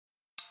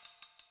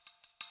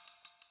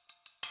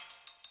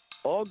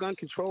All gun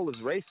control is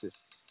racist.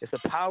 It's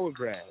a power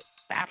grab.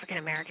 African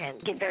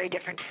Americans get very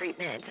different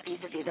treatment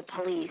vis-a-vis the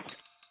police.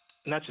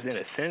 Not just in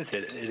a sense,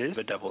 it is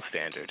a double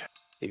standard.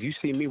 If you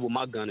see me with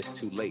my gun, it's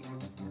too late.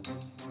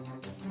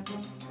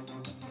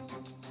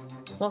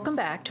 Welcome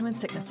back to In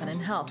Sickness and in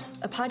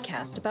Health, a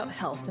podcast about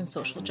health and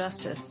social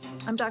justice.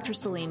 I'm Dr.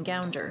 Celine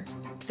Gounder.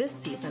 This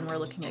season, we're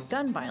looking at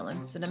gun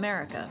violence in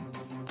America.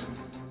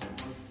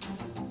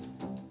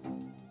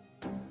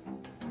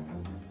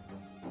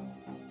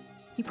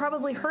 You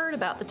probably heard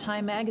about the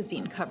Time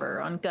magazine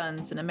cover on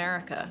guns in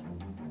America.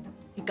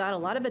 It got a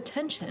lot of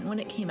attention when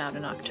it came out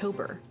in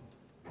October.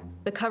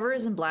 The cover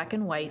is in black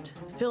and white,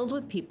 filled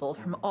with people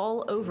from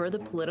all over the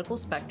political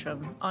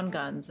spectrum on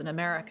guns in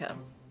America.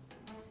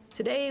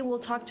 Today, we'll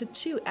talk to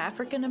two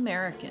African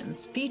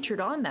Americans featured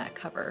on that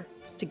cover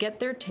to get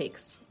their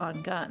takes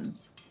on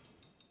guns.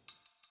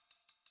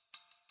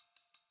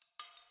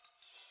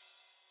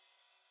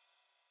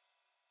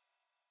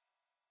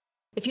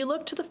 If you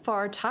look to the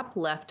far top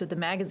left of the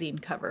magazine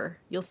cover,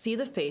 you'll see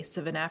the face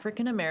of an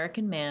African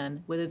American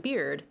man with a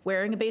beard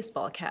wearing a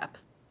baseball cap.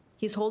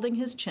 He's holding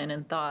his chin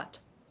in thought.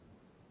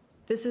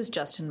 This is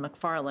Justin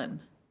McFarland.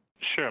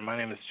 Sure, my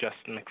name is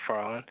Justin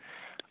McFarland.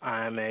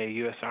 I'm a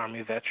U.S.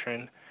 Army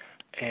veteran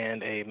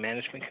and a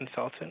management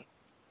consultant.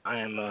 I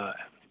am a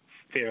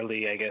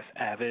fairly,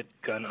 avid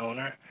gun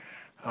owner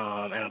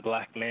and a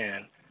black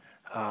man,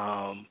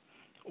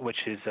 which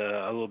is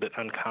a little bit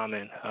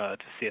uncommon to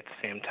see at the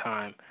same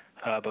time.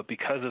 But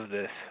because of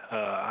this,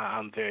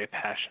 I'm very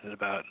passionate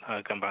about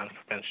gun violence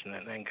prevention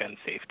and gun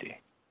safety.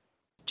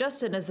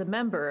 Justin is a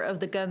member of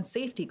the gun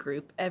safety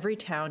group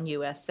Everytown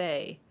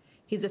USA.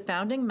 He's a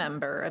founding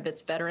member of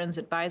its Veterans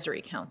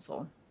Advisory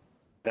Council.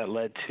 That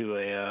led to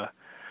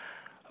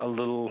a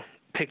little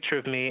picture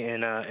of me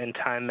in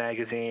Time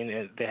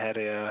magazine. They had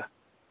a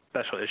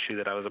special issue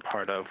that I was a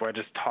part of where I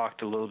just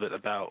talked a little bit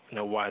about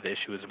why the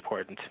issue was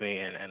important to me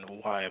and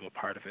why I'm a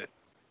part of it.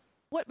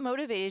 What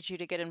motivated you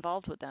to get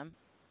involved with them?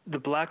 The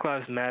Black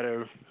Lives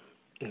Matter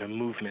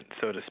movement,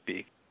 so to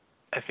speak.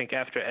 I think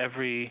after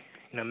every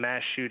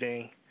mass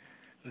shooting,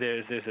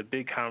 there's a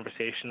big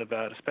conversation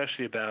about,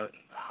 especially about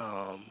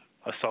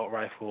assault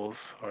rifles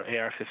or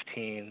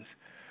AR-15s.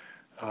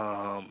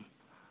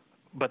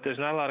 But there's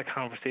not a lot of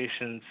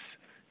conversations,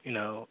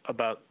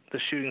 about the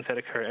shootings that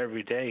occur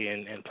every day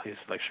in places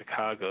like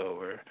Chicago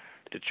or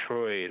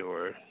Detroit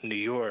or New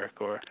York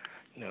or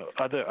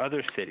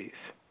other cities.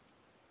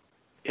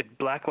 If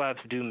Black lives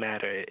do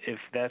matter, if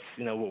that's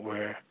what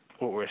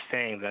we're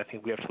saying, that I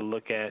think we have to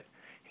look at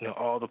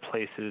all the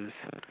places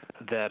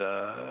that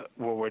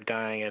where we're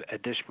dying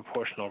at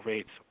disproportional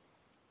rates.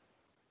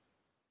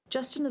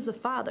 Justin is a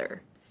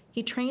father.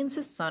 He trains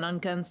his son on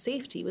gun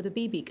safety with a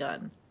BB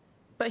gun.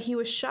 But he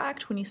was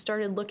shocked when he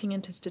started looking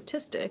into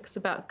statistics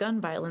about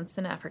gun violence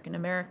in African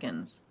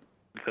Americans.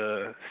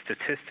 The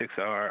statistics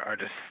are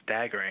just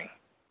staggering.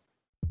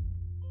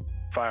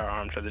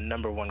 Firearms are the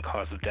number one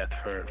cause of death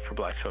for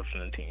black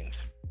children and teens.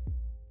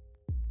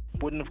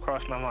 Wouldn't have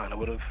crossed my mind. I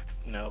would have,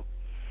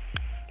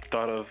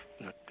 thought of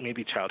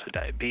maybe childhood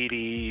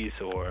diabetes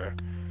or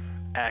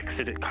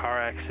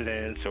car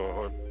accidents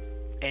or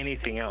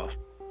anything else.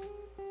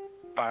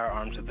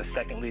 Firearms are the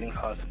second leading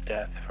cause of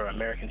death for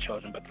American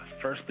children, but the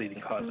first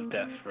leading cause of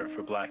death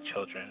for black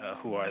children,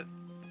 who are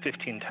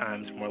 15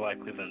 times more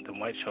likely than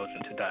white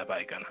children to die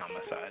by gun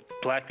homicide.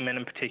 Black men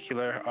in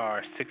particular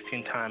are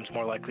 16 times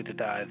more likely to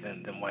die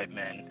than white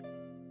men.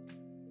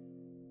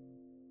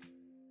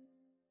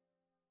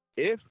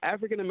 If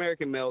African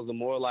American males are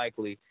more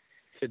likely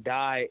to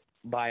die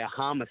by a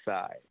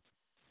homicide,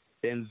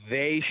 then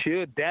they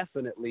should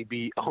definitely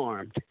be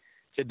armed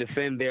to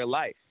defend their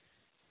life,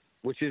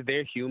 which is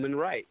their human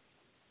right.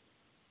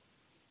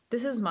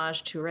 This is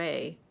Maj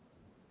Toure.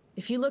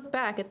 If you look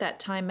back at that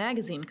Time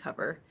magazine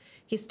cover,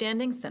 he's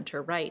standing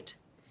center right.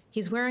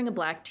 He's wearing a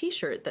black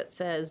t-shirt that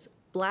says,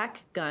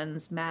 "Black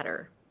Guns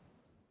Matter."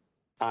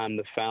 I'm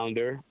the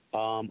founder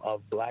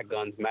of Black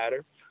Guns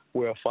Matter.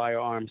 We're a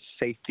firearms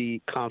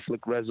safety,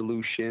 conflict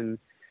resolution,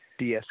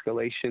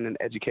 de-escalation, and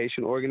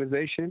education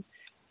organization.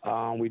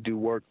 We do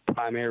work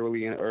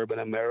primarily in urban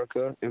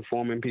America,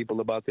 informing people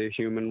about their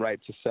human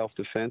right to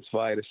self-defense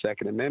via the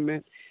Second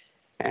Amendment,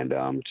 and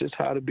just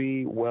how to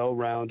be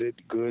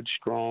well-rounded, good,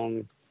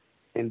 strong,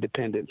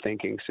 independent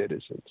thinking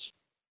citizens.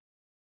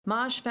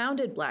 Maj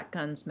founded Black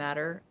Guns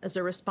Matter as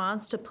a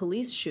response to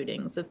police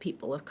shootings of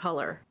people of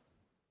color.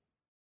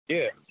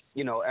 Yeah,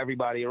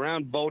 everybody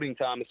around voting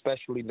time,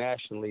 especially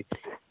nationally,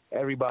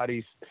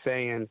 everybody's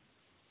saying,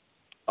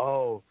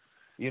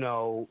 we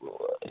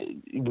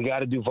got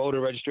to do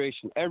voter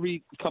registration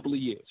every couple of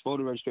years,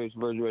 voter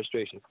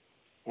registration.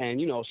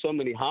 And, so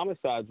many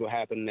homicides were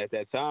happening at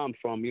that time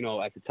from,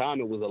 at the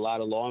time it was a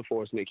lot of law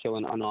enforcement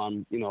killing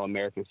unarmed,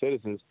 American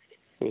citizens.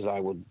 It was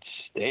like, well,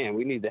 damn,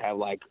 we need to have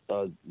like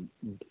a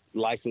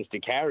license to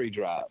carry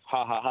drive.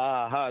 Ha, ha,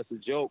 ha, ha, ha, it's a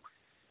joke,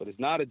 but it's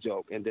not a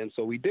joke. And then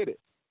so we did it.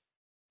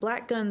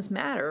 Black Guns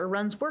Matter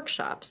runs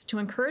workshops to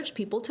encourage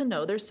people to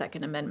know their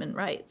Second Amendment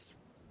rights.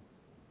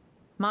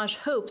 Maj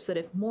hopes that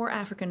if more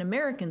African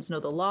Americans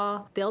know the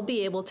law, they'll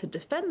be able to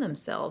defend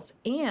themselves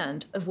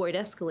and avoid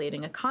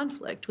escalating a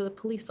conflict with a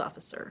police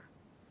officer.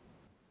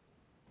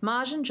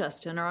 Maj and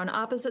Justin are on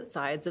opposite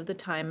sides of the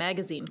Time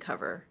magazine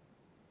cover.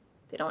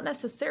 They don't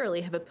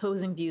necessarily have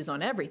opposing views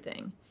on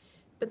everything,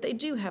 but they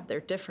do have their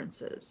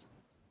differences.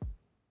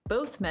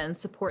 Both men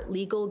support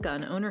legal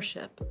gun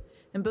ownership,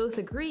 and both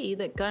agree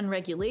that gun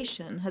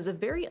regulation has a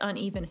very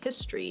uneven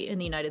history in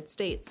the United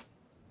States,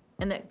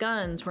 and that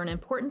guns were an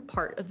important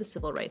part of the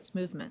civil rights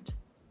movement.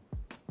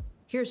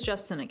 Here's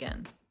Justin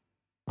again.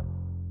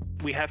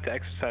 We have to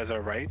exercise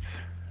our rights,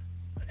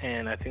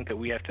 and I think that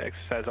we have to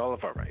exercise all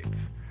of our rights.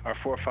 Our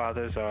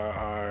forefathers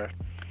are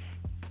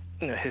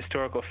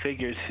historical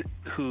figures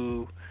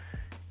who,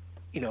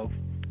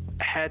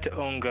 had to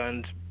own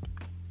guns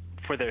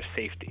for their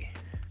safety.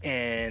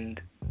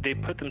 And they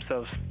put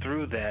themselves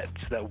through that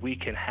so that we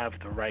can have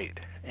the right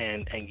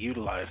and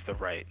utilize the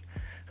right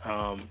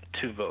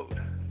to vote,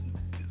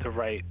 the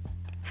right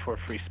for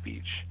free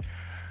speech,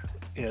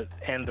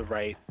 and the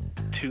right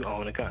to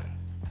own a gun.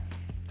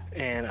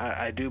 And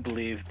I do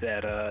believe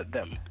that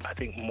I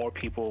think more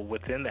people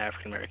within the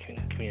African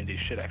American community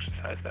should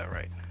exercise that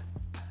right.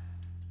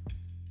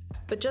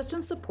 But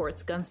Justin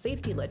supports gun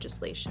safety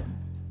legislation.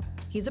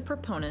 He's a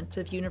proponent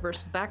of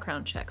universal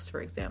background checks,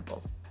 for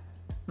example.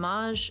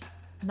 Maj,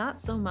 not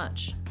so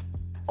much.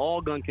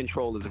 All gun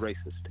control is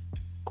racist.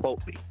 Quote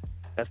me.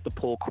 That's the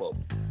pull quote.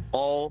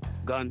 All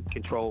gun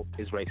control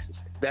is racist.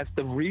 That's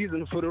the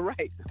reason for the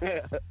right. You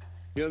know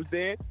what I'm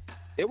saying?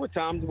 There were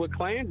times where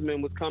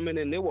Klansmen was coming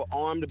and there were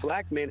armed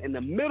black men in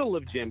the middle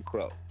of Jim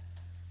Crow,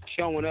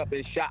 showing up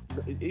and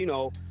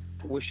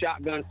with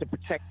shotguns to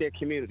protect their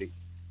community.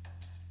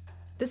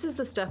 This is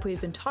the stuff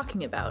we've been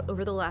talking about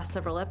over the last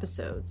several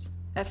episodes.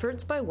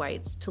 Efforts by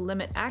whites to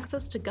limit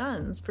access to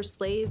guns for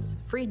slaves,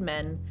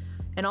 freedmen,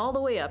 and all the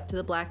way up to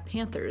the Black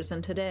Panthers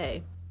and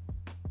today.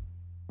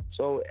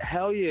 So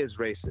hell yeah is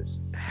racist.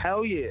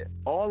 Hell yeah,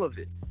 all of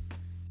it.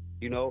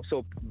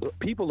 So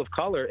people of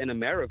color in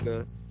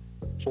America,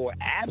 for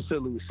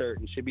absolute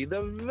certain, should be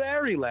the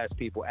very last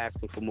people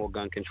asking for more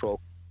gun control.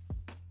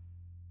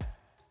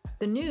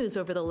 The news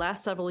over the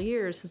last several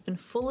years has been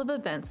full of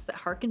events that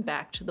harken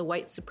back to the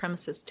white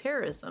supremacist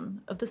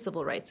terrorism of the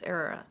civil rights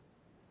era.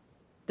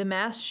 The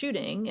mass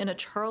shooting in a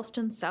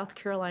Charleston, South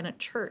Carolina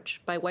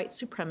church by white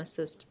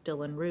supremacist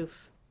Dylann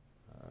Roof.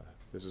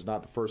 This is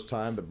not the first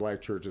time that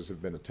black churches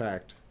have been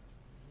attacked,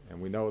 and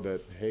we know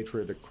that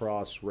hatred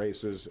across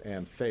races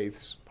and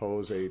faiths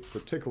pose a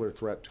particular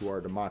threat to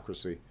our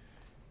democracy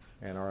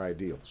and our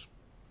ideals.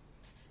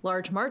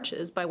 Large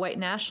marches by white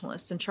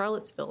nationalists in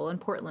Charlottesville and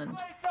Portland.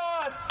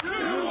 You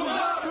will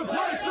not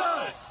replace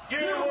us! You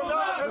will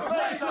not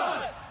replace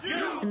us!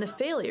 And the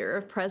failure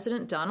of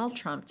President Donald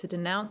Trump to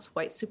denounce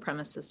white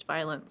supremacist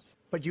violence.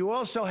 But you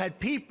also had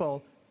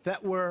people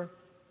that were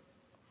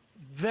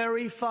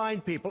very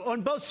fine people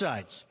on both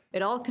sides.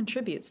 It all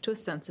contributes to a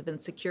sense of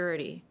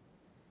insecurity.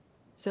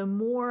 So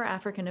more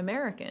African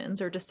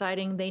Americans are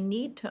deciding they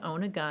need to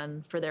own a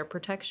gun for their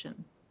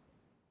protection.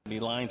 I'd be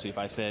lying to you if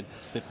I said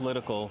the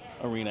political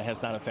arena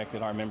has not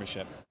affected our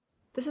membership.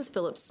 This is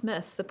Philip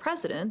Smith, the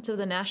president of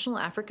the National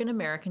African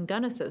American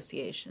Gun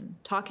Association,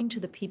 talking to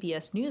the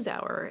PBS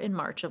NewsHour in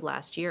March of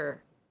last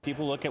year.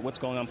 People look at what's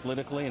going on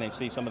politically and they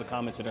see some of the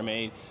comments that are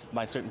made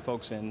by certain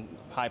folks in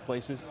high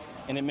places,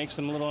 and it makes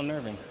them a little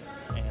unnerving.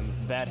 And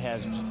that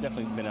has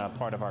definitely been a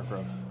part of our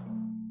growth.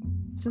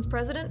 Since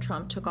President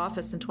Trump took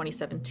office in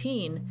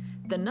 2017,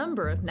 the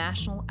number of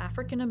National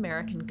African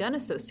American Gun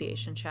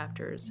Association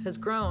chapters has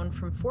grown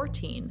from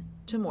 14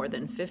 to more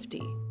than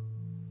 50.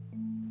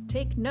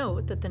 Take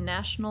note that the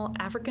National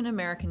African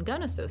American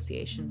Gun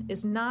Association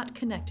is not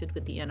connected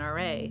with the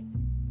NRA.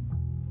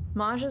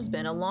 Maj has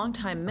been a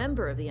longtime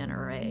member of the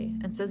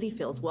NRA and says he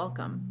feels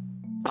welcome.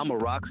 I'm a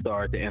rock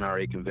star at the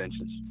NRA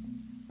conventions.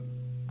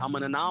 I'm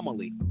an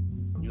anomaly.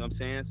 You know what I'm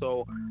saying?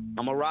 So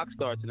I'm a rock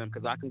star to them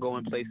because I can go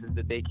in places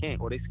that they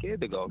can't, or they're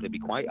scared to go, to be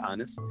quite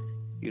honest.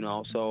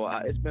 So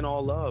it's been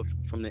all love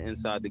from the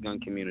inside the gun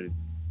community.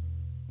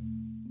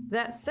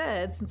 That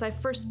said, since I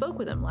first spoke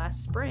with him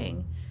last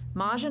spring,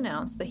 Maj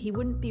announced that he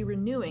wouldn't be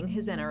renewing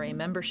his NRA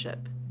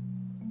membership.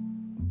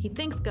 He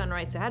thinks gun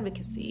rights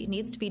advocacy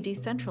needs to be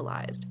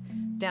decentralized,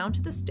 down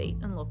to the state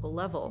and local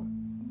level.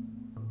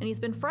 And he's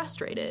been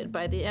frustrated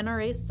by the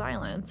NRA's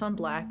silence on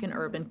Black and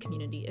urban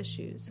community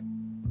issues.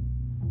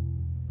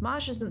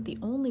 Maj isn't the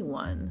only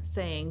one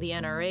saying the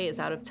NRA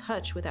is out of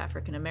touch with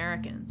African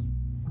Americans.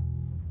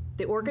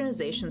 The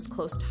organization's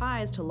close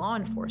ties to law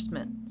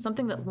enforcement,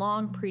 something that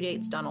long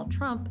predates Donald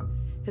Trump,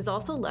 has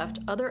also left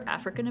other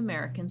African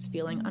Americans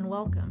feeling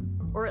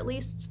unwelcome, or at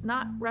least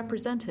not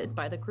represented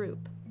by the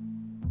group.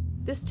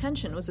 This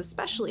tension was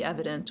especially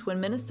evident when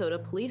Minnesota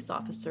police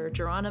officer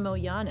Geronimo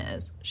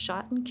Yanez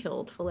shot and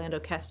killed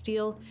Philando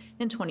Castile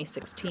in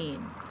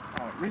 2016.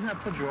 Reason I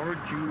put George,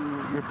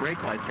 your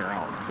brake lights are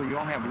out, so you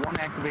only have one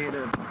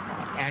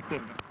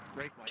active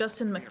brake light.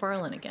 Justin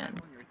McFarland again.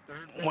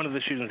 One of the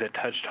shootings that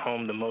touched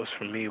home the most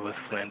for me was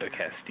Philando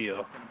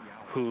Castile,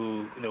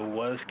 who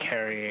was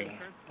carrying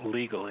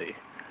legally,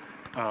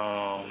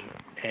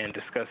 and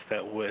discussed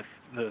that with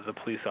the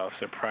police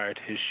officer prior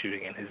to his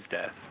shooting and his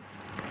death.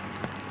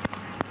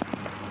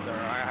 Sir,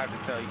 I have to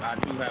tell you, I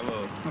do have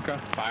a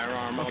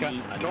firearm on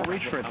me. Don't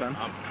reach for it then.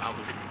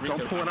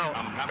 Don't pull it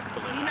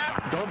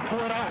out. Don't pull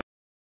it out.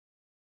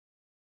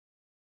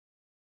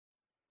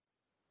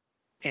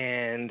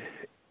 And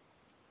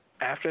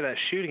after that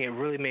shooting, it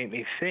really made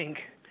me think,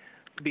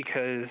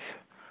 because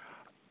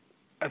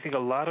I think a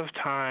lot of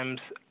times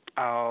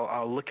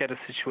I'll look at a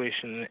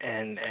situation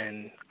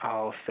and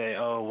I'll say,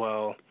 oh,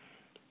 well,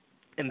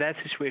 in that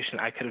situation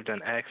I could have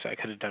done X, or I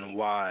could have done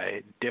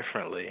Y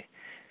differently,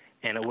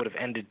 and it would have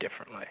ended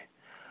differently.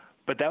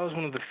 But that was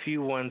one of the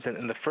few ones,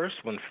 and the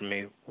first one for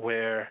me,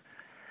 where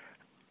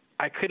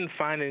I couldn't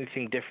find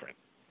anything different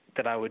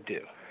that I would do.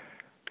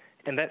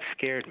 And that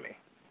scared me.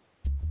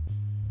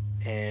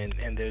 And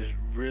there's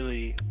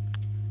really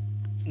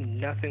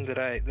nothing that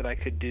I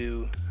could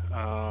do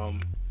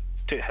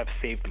to have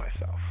saved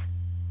myself.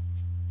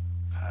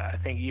 I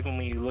think even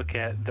when you look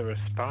at the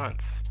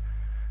response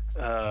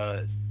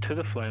to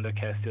the Philando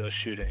Castile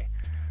shooting,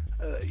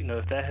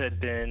 if that had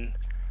been,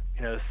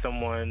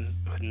 someone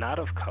not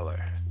of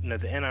color, the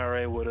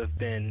NRA would have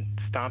been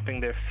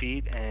stomping their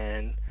feet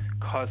and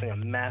causing a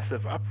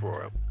massive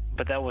uproar.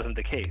 But that wasn't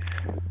the case.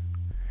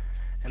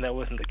 And that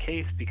wasn't the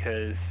case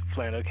because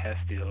Philando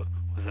Castile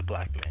was a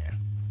black man.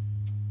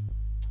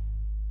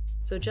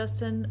 So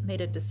Justin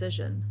made a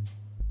decision.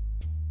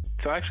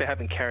 So I actually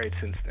haven't carried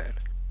since then.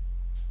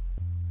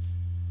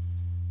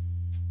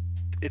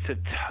 It's a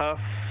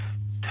tough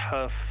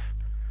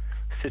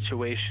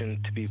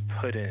situation to be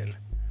put in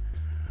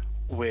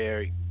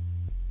where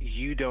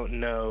you don't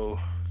know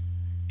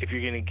if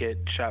you're going to get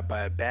shot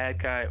by a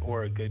bad guy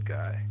or a good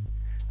guy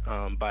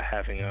by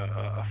having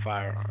a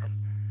firearm.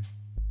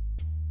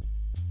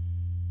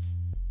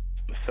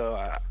 So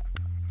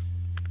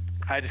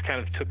I just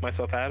kind of took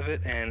myself out of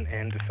it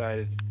and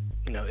decided,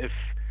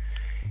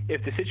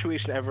 if the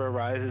situation ever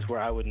arises where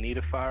I would need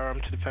a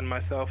firearm to defend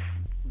myself,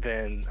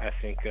 then I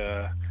think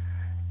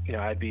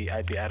I'd be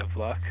out of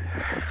luck.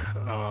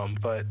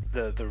 But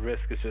the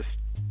risk is just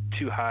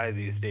too high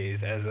these days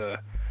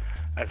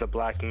as a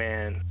black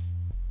man.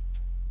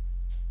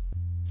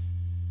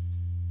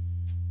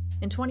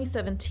 In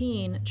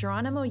 2017,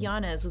 Geronimo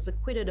Yanez was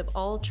acquitted of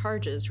all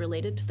charges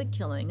related to the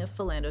killing of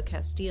Philando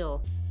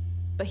Castile,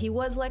 but he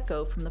was let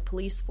go from the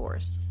police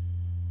force.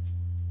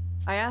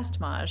 I asked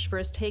Maj for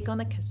his take on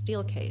the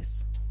Castile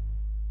case.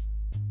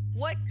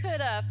 What could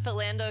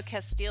Philando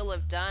Castile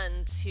have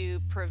done to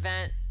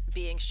prevent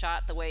being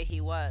shot the way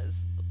he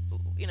was?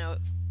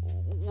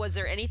 Was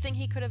there anything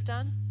he could have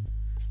done?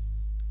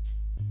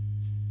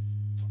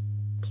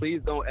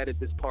 Please don't edit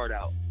this part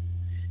out.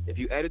 If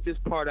you edit this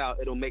part out,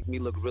 it'll make me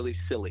look really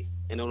silly,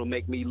 and it'll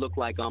make me look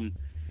like I'm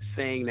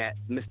saying that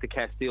Mr.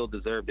 Castile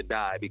deserved to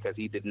die, because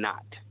he did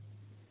not.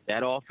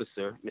 That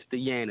officer, Mr.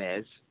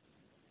 Yanez,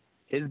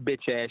 his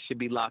bitch ass should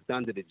be locked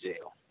under the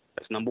jail.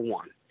 That's number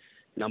one.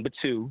 Number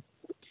two,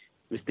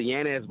 Mr.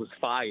 Yanez was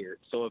fired.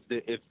 So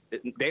if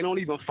they don't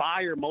even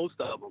fire most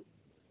of them.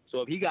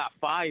 So if he got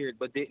fired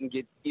but didn't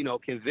get,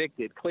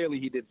 convicted, clearly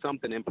he did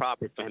something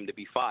improper for him to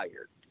be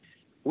fired.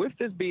 With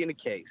this being the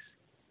case,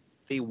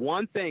 see,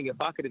 one thing, if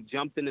I could have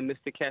jumped into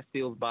Mr.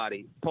 Castile's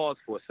body, pause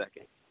for a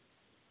second,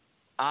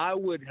 I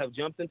would have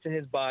jumped into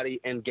his body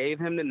and gave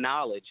him the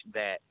knowledge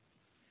that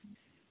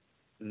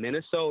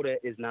Minnesota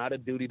is not a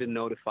duty to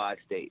notify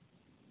state.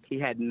 He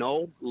had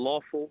no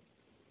lawful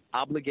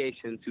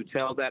obligation to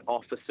tell that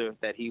officer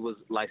that he was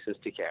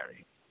licensed to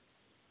carry.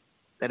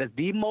 That is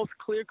the most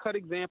clear-cut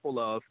example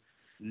of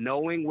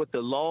knowing what the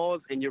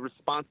laws and your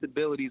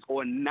responsibilities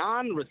or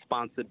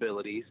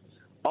non-responsibilities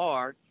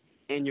are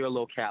in your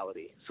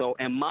locality. So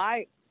in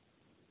my,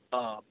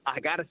 I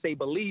got to say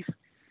belief,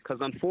 because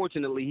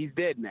unfortunately he's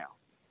dead now.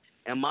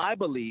 In my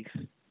belief,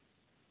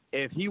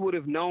 if he would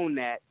have known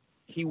that,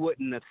 he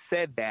wouldn't have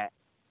said that,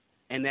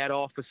 and that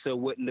officer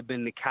wouldn't have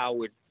been the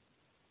coward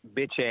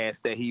bitch ass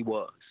that he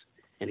was,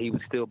 and he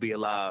would still be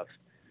alive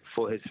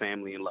for his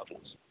family and loved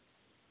ones.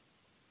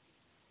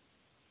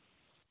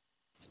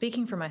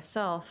 Speaking for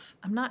myself,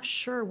 I'm not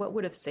sure what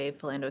would have saved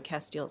Philando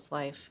Castile's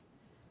life.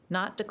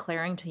 Not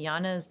declaring to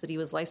Yanez that he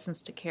was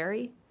licensed to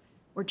carry,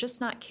 or just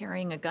not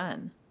carrying a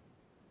gun.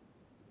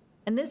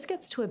 And this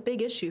gets to a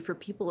big issue for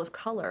people of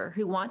color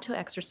who want to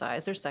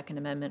exercise their Second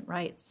Amendment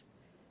rights: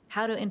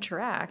 how to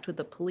interact with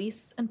the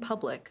police and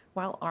public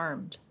while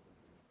armed.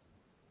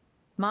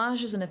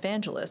 Maj is an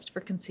evangelist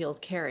for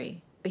concealed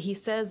carry, but he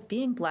says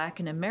being black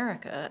in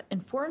America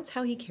informs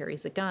how he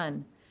carries a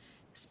gun,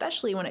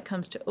 especially when it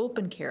comes to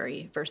open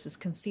carry versus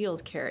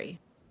concealed carry.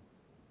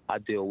 I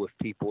deal with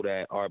people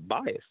that are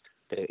biased.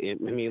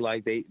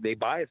 They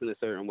bias in a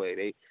certain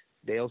way.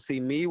 They'll see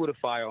me with a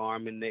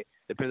firearm, and they,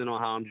 depending on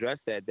how I'm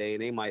dressed that day,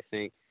 they might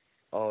think,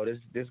 oh,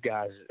 this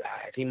guy's,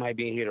 he might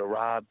be in here to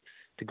rob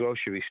the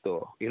grocery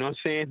store. You know what I'm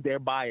saying? They're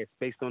biased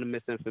based on the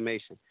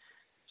misinformation.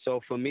 So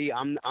for me,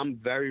 I'm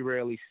very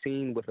rarely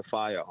seen with a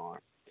firearm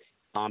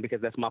because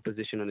that's my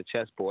position on the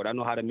chessboard. I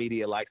know how the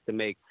media likes to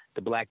make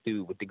the black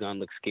dude with the gun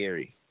look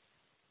scary.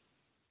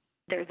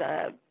 There's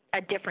a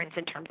a difference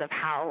in terms of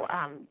how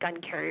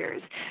gun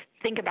carriers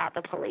think about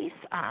the police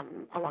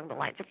along the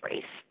lines of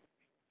race.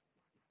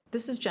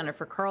 This is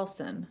Jennifer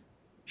Carlson.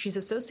 She's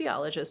a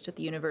sociologist at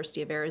the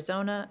University of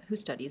Arizona who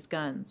studies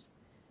guns.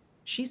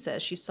 She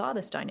says she saw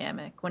this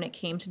dynamic when it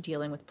came to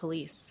dealing with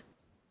police.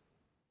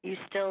 You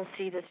still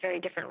see this very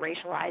different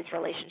racialized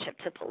relationship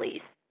to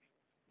police.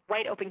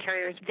 White open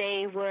carriers,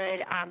 they would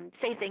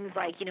say things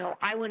like,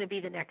 I want to be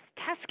the next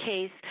test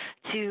case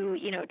to,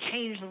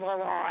 change the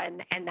law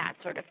and that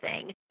sort of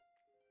thing.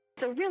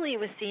 So really it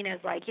was seen as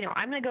like,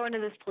 I'm going to go into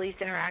this police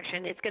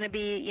interaction. It's going to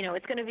be,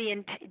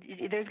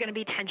 there's going to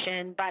be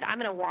tension, but I'm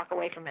going to walk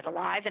away from it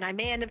alive, and I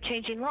may end up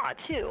changing law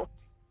too.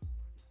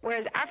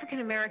 Whereas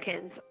African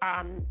Americans,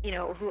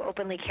 who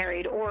openly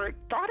carried or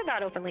thought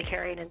about openly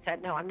carrying and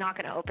said, no, I'm not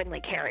going to openly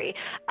carry,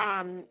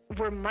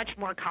 were much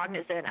more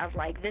cognizant of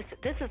like, this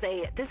is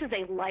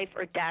a life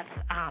or death,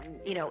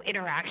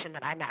 interaction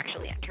that I'm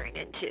actually entering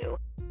into.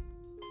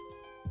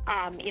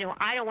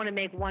 I don't want to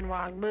make one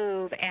wrong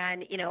move,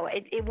 and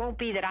it won't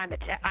be that I'm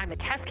a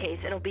test case.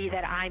 It'll be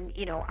that I'm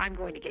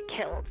going to get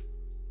killed.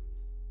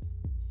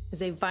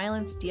 As a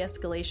violence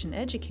de-escalation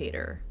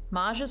educator,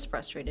 Maj is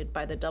frustrated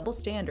by the double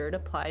standard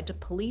applied to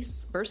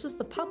police versus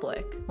the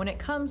public when it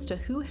comes to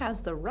who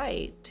has the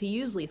right to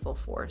use lethal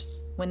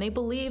force when they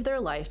believe their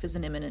life is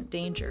in imminent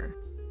danger.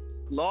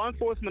 Law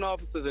enforcement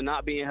officers are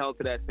not being held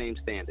to that same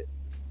standard.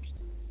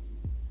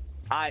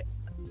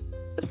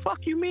 The fuck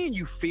you mean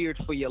you feared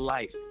for your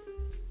life?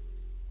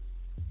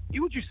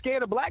 You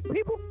scared of black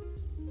people?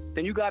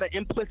 Then you got an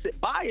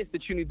implicit bias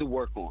that you need to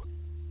work on.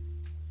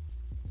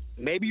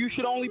 Maybe you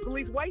should only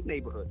police white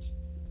neighborhoods.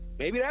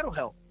 Maybe that'll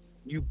help.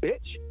 You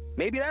bitch.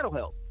 Maybe that'll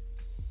help.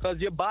 Because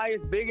your bias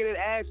bigger than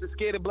ass is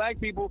scared of black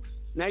people.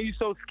 Now you're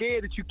so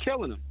scared that you're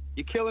killing them.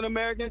 You're killing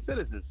American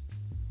citizens.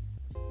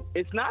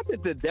 It's not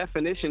that the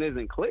definition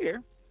isn't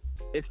clear.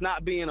 It's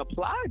not being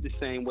applied the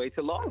same way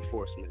to law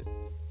enforcement.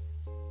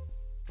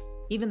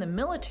 Even the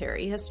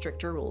military has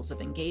stricter rules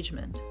of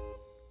engagement.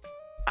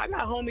 I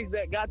got homies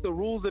that got the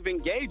rules of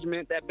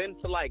engagement that been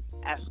to like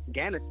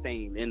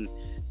Afghanistan and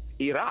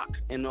Iraq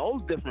and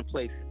those different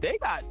places. They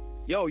got,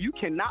 you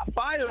cannot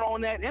fire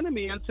on that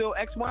enemy until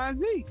X, Y, and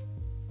Z.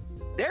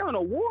 They're in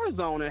a war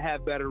zone and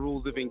have better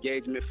rules of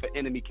engagement for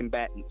enemy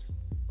combatants.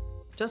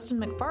 Justin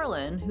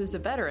McFarland, who's a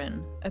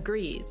veteran,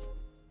 agrees.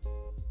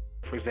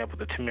 For example,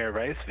 the Tamir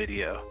Rice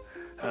video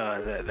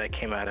that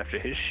came out after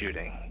his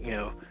shooting,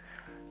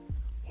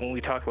 when we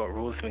talk about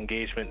rules of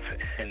engagement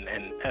and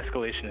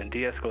escalation and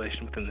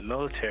de-escalation within the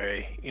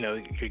military,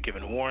 you're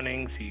given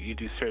warnings, you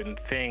do certain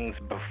things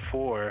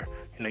before,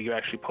 you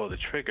actually pull the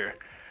trigger.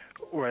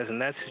 Whereas in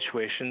that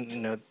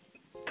situation,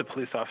 the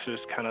police officers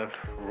kind of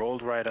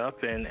rolled right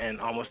up and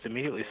almost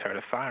immediately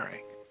started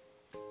firing.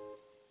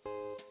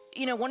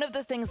 One of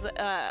the things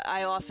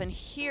I often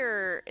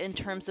hear in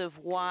terms of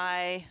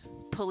why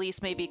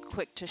police may be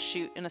quick to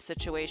shoot in a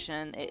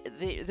situation,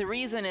 the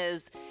reason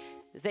is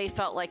they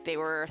felt like they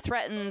were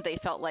threatened, they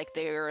felt like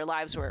their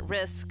lives were at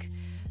risk,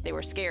 they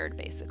were scared,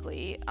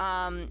 basically.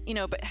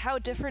 But how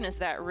different is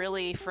that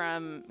really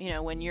from,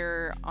 when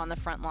you're on the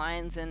front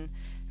lines in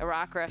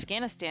Iraq or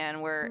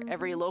Afghanistan, where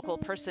every local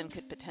person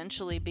could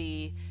potentially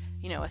be,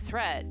 a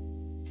threat?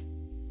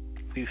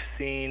 We've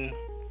seen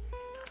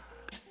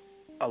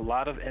a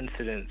lot of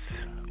incidents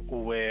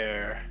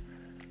where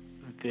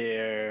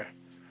there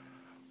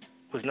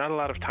was not a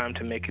lot of time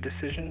to make a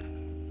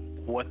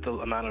decision what the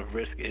amount of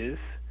risk is.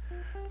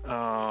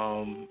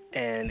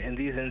 And in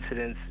these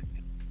incidents,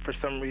 for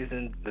some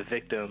reason, the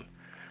victim,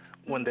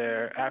 when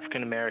they're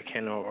African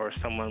American or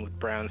someone with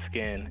brown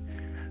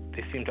skin,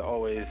 they seem to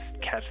always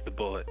catch the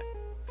bullet.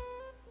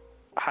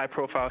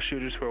 High-profile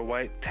shooters who are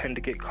white tend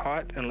to get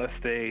caught unless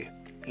they,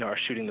 are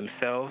shooting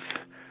themselves,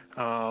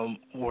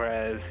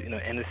 whereas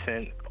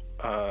innocent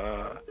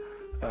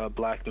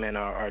black men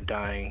are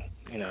dying,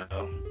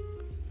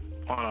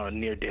 on a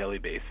near daily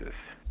basis.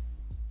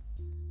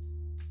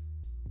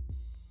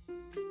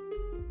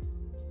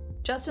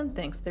 Justin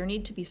thinks there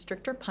need to be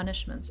stricter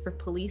punishments for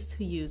police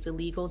who use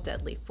illegal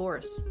deadly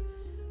force.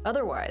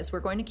 Otherwise, we're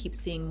going to keep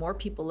seeing more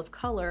people of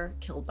color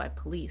killed by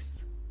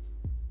police.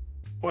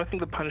 Well, I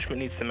think the punishment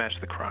needs to match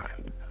the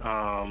crime.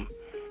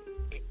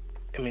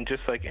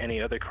 Just like any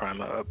other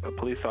crime, a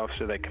police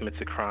officer that commits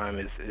a crime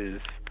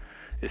is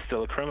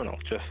still a criminal,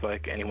 just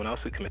like anyone else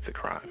who commits a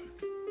crime.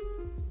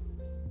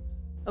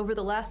 Over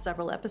the last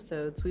several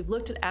episodes, we've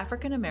looked at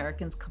African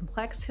Americans'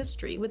 complex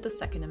history with the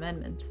Second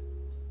Amendment.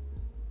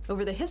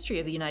 Over the history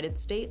of the United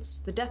States,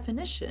 the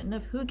definition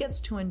of who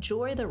gets to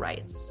enjoy the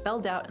rights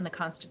spelled out in the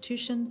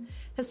Constitution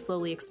has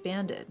slowly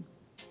expanded.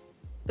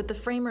 But the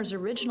framers'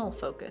 original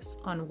focus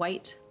on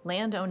white,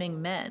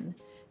 land-owning men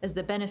as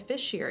the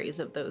beneficiaries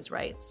of those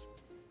rights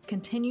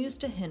continues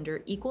to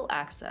hinder equal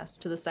access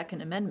to the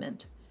Second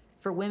Amendment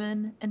for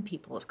women and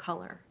people of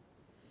color.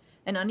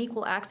 And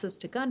unequal access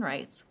to gun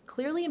rights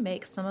clearly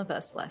makes some of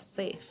us less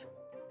safe.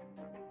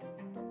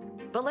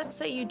 But let's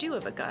say you do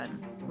have a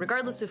gun.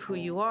 Regardless of who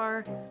you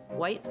are,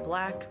 white,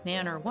 black,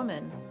 man, or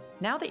woman,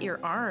 now that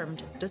you're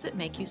armed, does it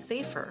make you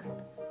safer?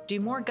 Do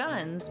more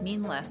guns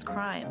mean less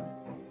crime?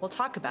 We'll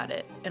talk about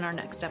it in our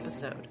next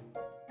episode.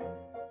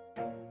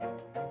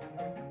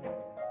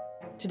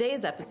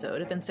 Today's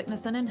episode of In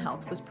Sickness and in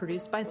Health was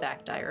produced by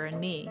Zach Dyer and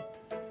me.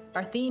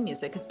 Our theme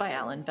music is by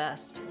Alan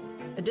Best.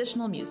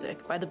 Additional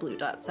music by the Blue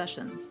Dot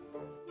Sessions.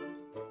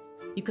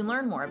 You can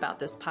learn more about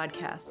this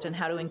podcast and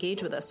how to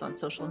engage with us on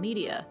social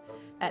media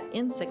at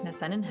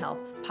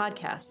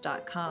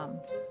insicknessandinhealthpodcast.com.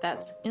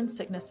 That's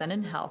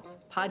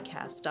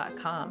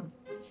insicknessandinhealthpodcast.com.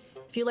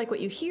 If you like what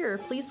you hear,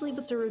 please leave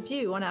us a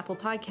review on Apple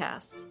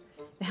Podcasts.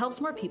 It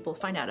helps more people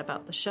find out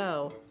about the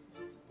show.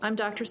 I'm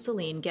Dr.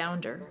 Celine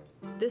Gounder.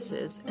 This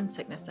is In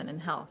Sickness and in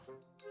Health.